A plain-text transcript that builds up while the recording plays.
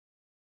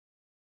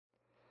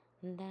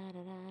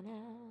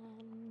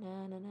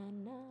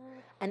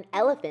An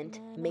elephant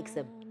makes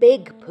a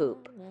big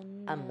poop.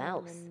 A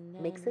mouse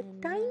makes a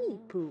tiny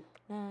poop.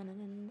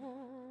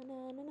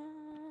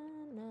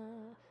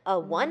 A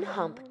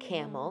one-hump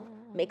camel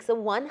makes a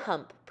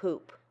one-hump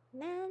poop.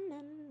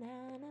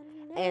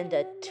 And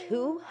a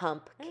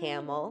two-hump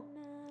camel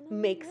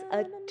makes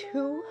a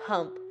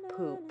two-hump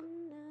poop.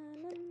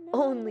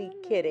 Only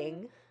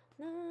kidding.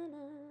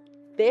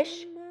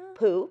 Fish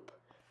poop,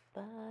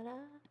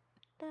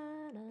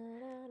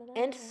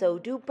 and so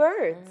do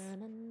birds,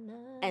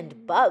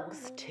 and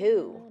bugs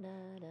too.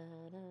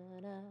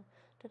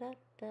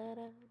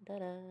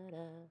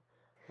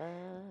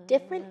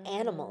 Different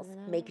animals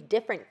make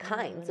different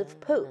kinds of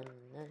poop,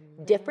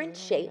 different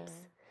shapes,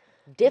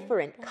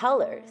 different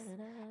colors,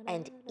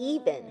 and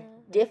even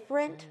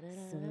different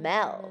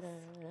smells.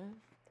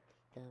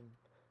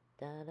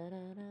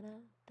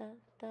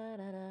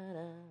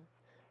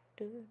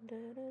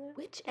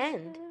 Which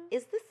end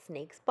is the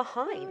snake's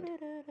behind?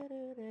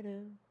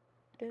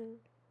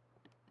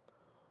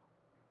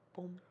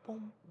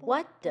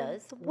 What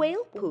does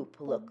whale poop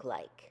look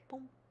like?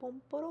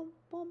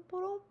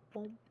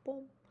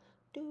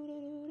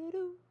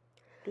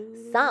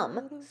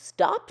 Some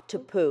stop to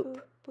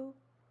poop,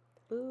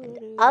 and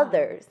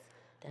others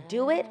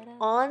do it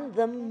on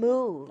the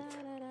move.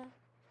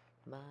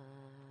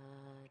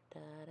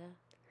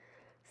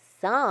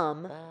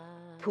 Some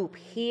poop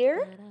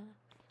here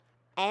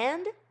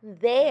and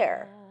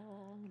there.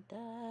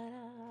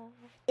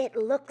 It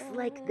looks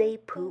like they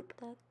poop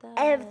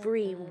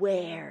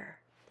everywhere.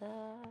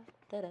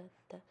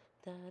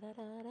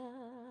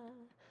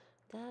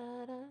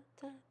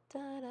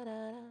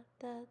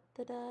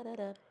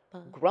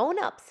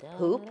 Grown-ups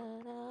poop.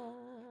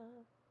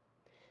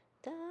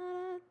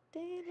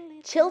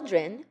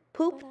 Children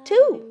poop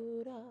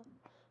too.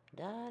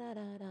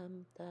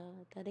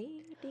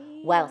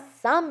 While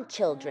some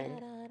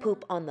children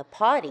poop on the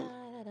potty,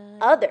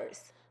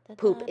 others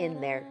poop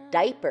in their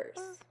diapers.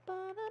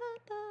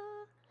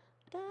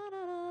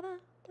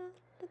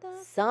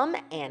 Some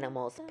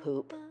animals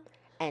poop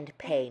and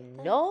pay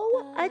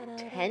no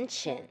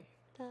attention.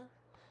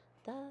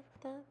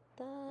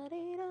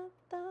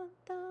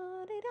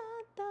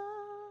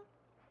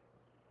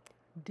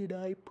 Did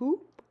I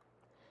poop?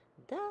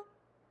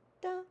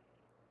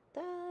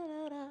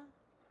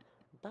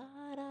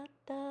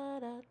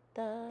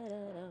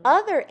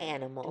 Other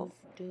animals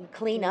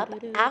clean up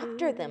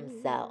after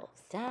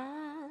themselves.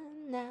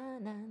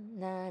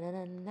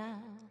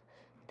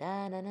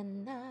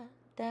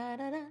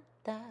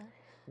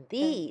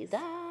 These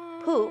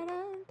poop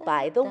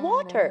by the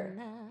water.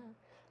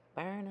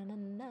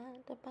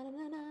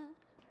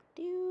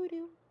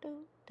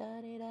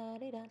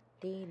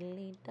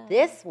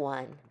 This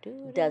one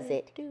does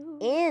it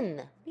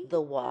in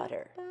the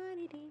water.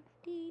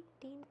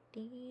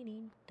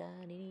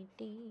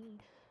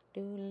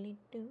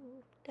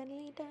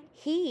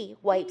 He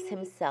wipes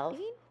himself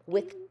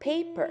with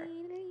paper,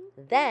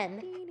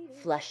 then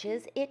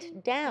flushes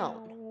it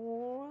down.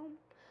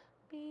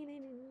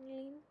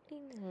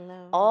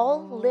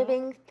 All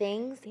living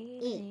things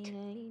eat,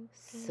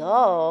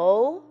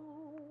 so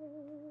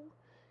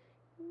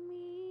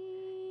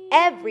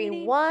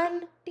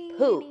everyone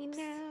poops.